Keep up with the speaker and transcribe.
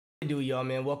do, y'all,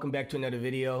 man? Welcome back to another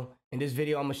video. In this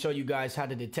video, I'm gonna show you guys how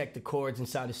to detect the chords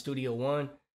inside of Studio One.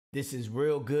 This is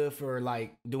real good for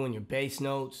like doing your bass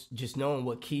notes, just knowing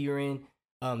what key you're in.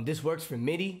 This works for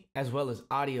MIDI as well as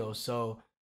audio. So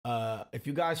if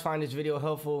you guys find this video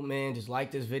helpful, man, just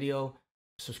like this video,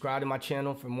 subscribe to my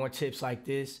channel for more tips like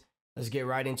this. Let's get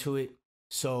right into it.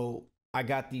 So I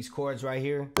got these chords right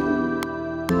here.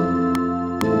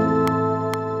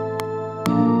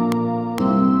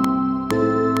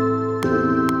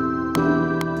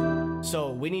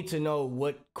 So we need to know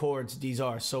what chords these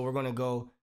are. So we're gonna go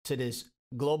to this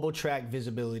global track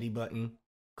visibility button,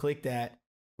 click that.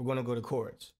 We're gonna go to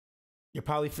chords. You're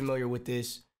probably familiar with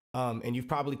this, and you've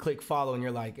probably clicked follow and you're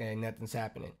like, hey, nothing's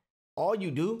happening. All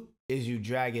you do is you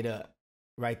drag it up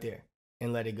right there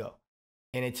and let it go.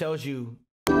 And it tells you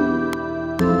the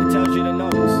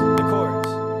notes, the chords.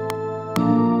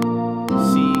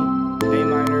 C, A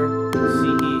minor, C,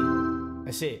 E.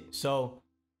 That's it. So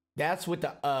that's with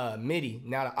the MIDI.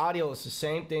 Now the audio is the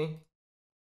same thing.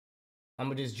 I'm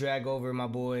gonna just drag over my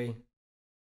boy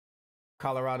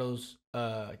Colorado's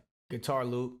guitar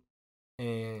loop,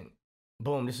 and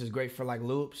boom, this is great for like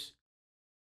loops.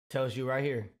 Tells you right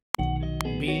here,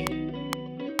 B,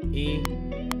 E.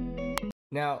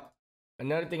 Now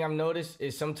another thing I've noticed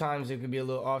is sometimes it could be a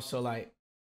little off. So like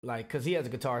cause he has a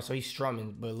guitar, so he's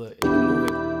strumming. But look,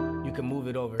 you can move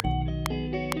it over.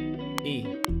 E.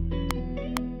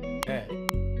 F. You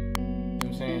know what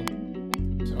I'm saying?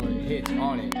 So it hits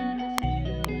on it.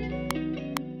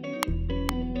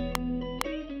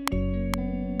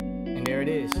 And there it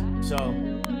is. So,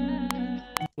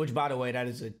 which by the way, that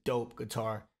is a dope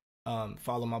guitar.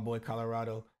 Follow my boy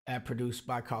Colorado at Produced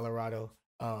by Colorado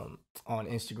on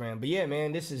Instagram. But yeah,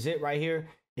 man, this is it right here.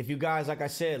 If you guys, like I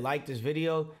said, like this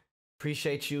video,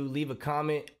 appreciate you. Leave a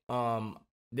comment.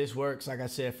 This works, like I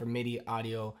said, for MIDI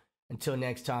audio. Until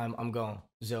next time, I'm gone.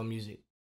 Zell Music.